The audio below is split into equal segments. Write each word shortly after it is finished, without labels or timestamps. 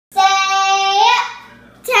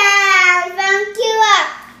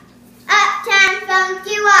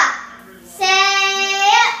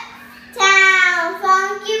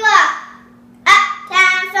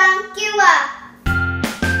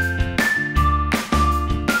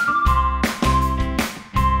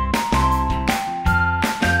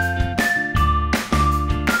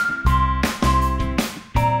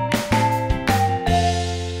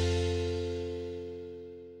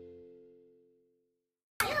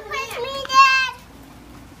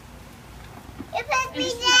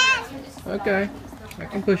Okay. I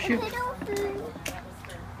can push you. Put on food.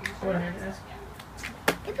 What? Ask.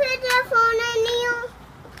 You put the phone in Neil?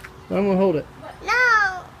 I'm gonna hold it.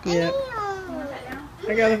 No. Yeah.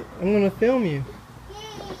 Neil. I'm gonna film you.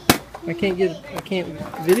 I can't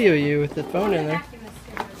video you with the phone in there.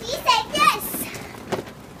 He said yes.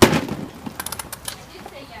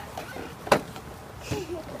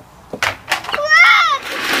 Look,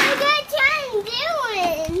 good time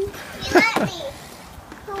doing. You let me.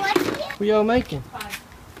 What y'all making?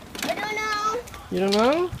 I don't know. You don't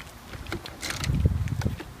know?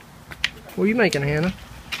 What are you making, Hannah?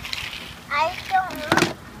 I don't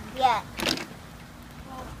know yet.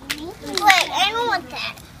 Wait, I don't want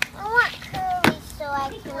that. I want curly so I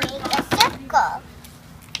can make a circle.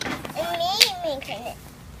 And me making it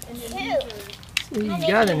too. What you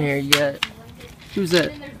got in here yet? Who's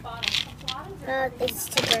that? It's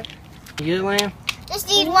Tipper. You get it, Lamb? Just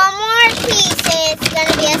need one more piece and it's going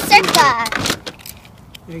to be a circle.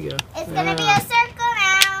 There you go. It's going to be a circle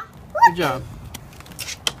now. Good job.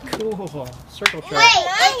 Cool. Circle track. Wait,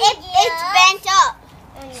 it's bent up.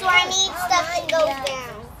 So I need stuff that goes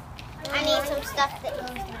down. I need some stuff that goes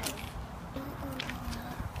down.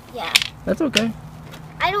 Yeah. That's okay.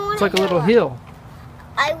 I don't want It's like a little hill.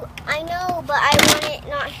 I know, but I want it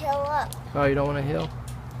not hill up. Oh, you don't want a hill?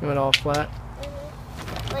 You want it all flat?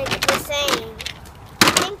 Like the same. I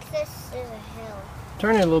think this is a hill.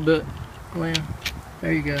 Turn it a little bit, Lamb.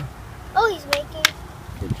 There you go. Oh, he's making.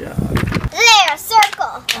 Good job. There, a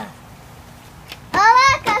circle. Oh,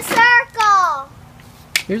 look, a circle.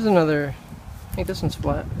 Here's another. I think this one's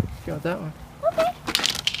flat. You want that one? Okay.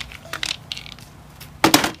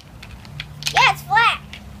 Yeah, it's flat.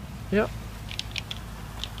 Yep.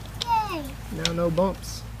 Yay. Now no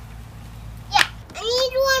bumps. Yeah, I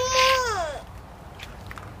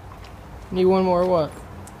Need one more what? need one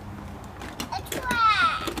more. A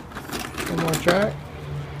track. One more track?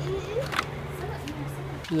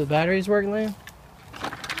 Do the batteries work, Lamb?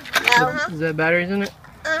 Uh-huh. Is that batteries in it?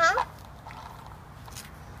 Uh-huh.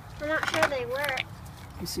 I'm not sure they work.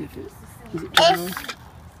 Let's see if it is it turned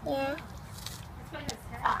on? Yeah.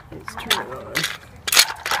 Let's turn it on.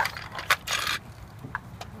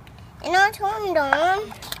 It's not turned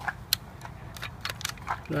on.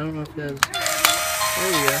 I don't know if it has. There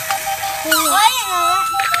you go. Why not?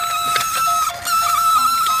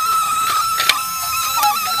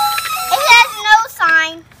 It has no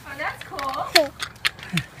sign. Oh, that's cool.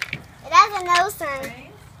 It has a no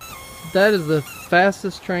sign. That is the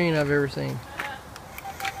fastest train I've ever seen.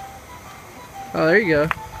 Oh, there you go. It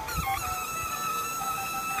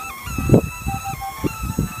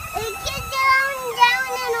gets down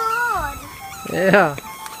and on. Yeah.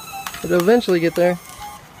 It'll eventually get there.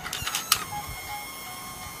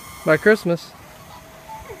 By Christmas.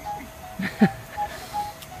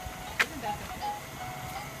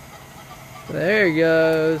 There he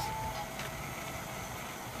goes.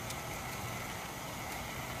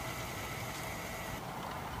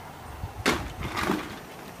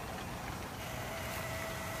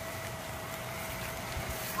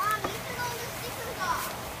 Mom, you can roll the stickers off.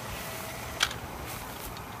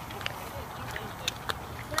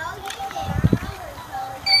 No, you didn't. I'm going to tell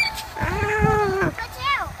you. Watch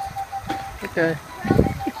out. Okay.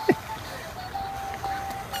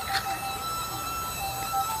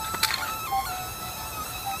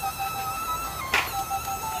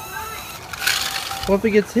 What if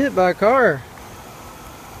it gets hit by a car?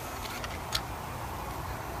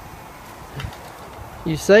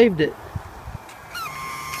 You saved it.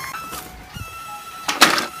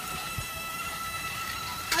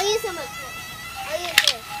 I'll use some of this. I'll use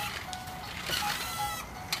this.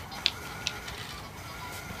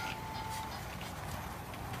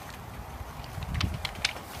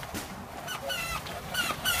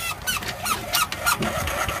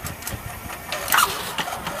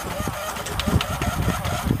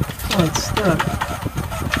 Oh, it's stuck.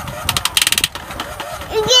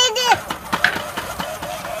 You get it.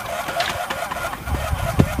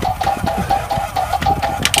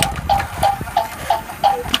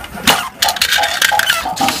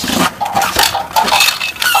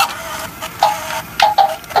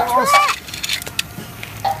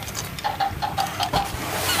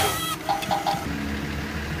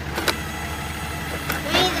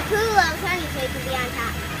 We need the pool of honey so he can be on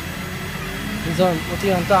top. What's he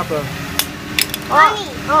on top of? Honey.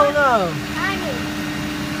 Oh no! Honey.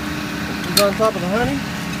 He's on top of the honey?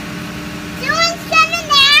 Someone's coming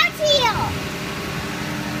out here.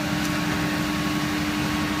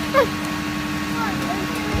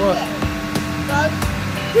 What? Bug.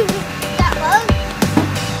 That bug?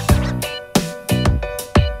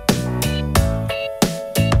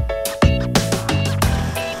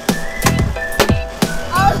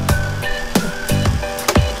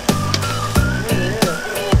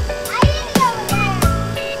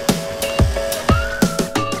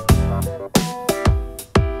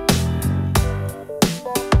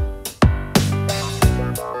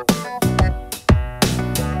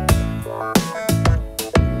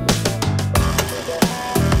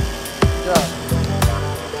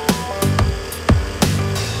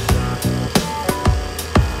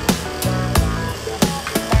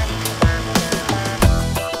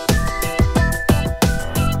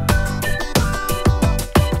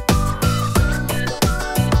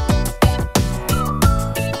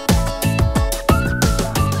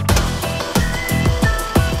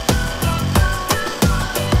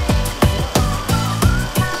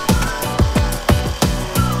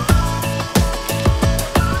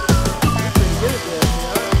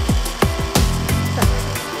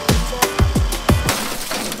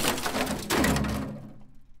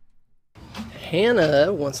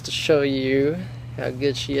 Hannah wants to show you how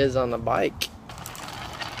good she is on the bike.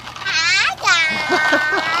 Hi guys!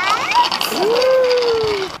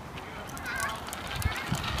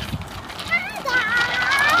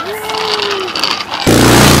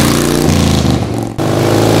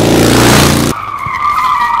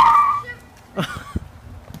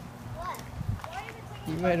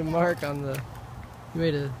 You made a mark on the... You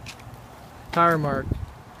made a tire mark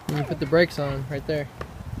when you put the brakes on, right there.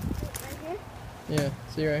 Right here? Yeah,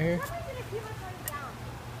 see right here?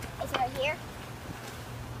 Is it right here?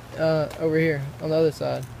 Over here, on the other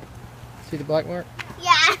side. See the black mark?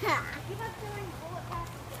 Yeah.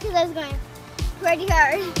 Because I was going pretty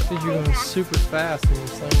hard. Because you're going super fast and you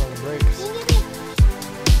slammed on the brakes.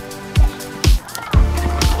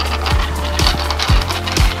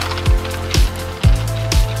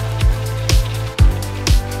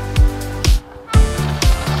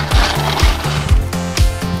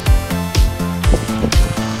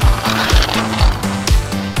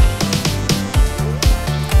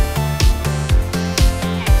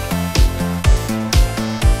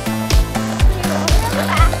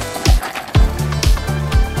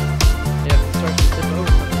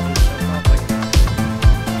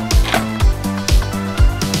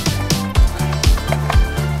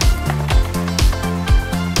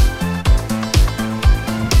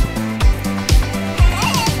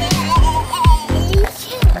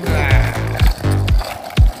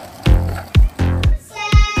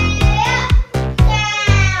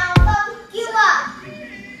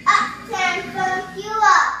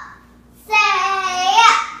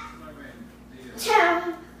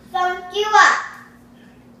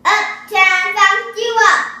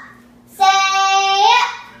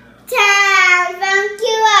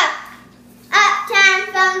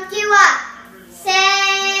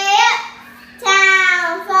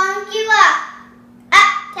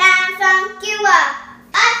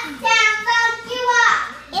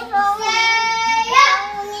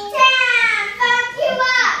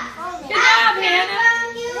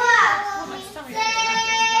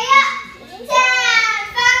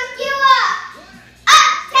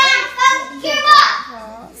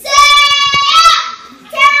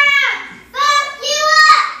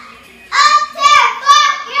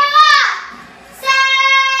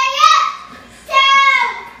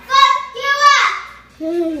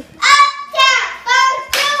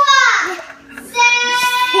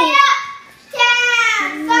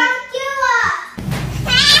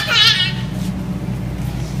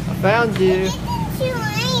 Found you.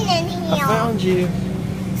 I found you.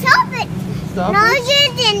 Stop it. Stop No,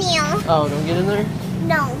 it. get in here. Oh, don't get in there?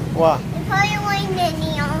 No. Why? It's probably raining in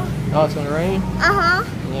here. Oh, it's going to rain? Uh-huh.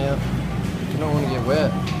 Yeah. You don't want to get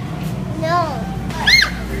wet. No.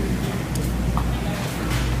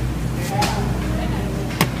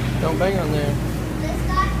 Don't bang on there.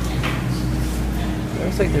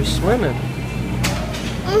 Looks like they're swimming.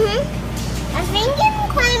 Mm-hmm. I think I'm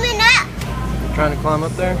climbing up. You're trying to climb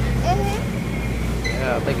up there? Mm-hmm.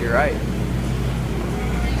 Yeah, I think you're right.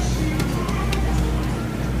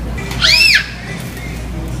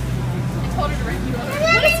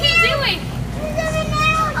 What is he doing?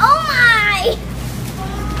 Oh my!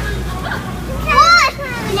 What?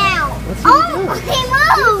 Now. What's he Oh, doing? he He's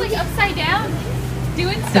moved. like upside down,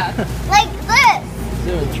 doing stuff. Like this. He's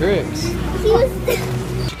doing tricks. He was...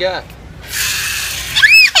 What you got?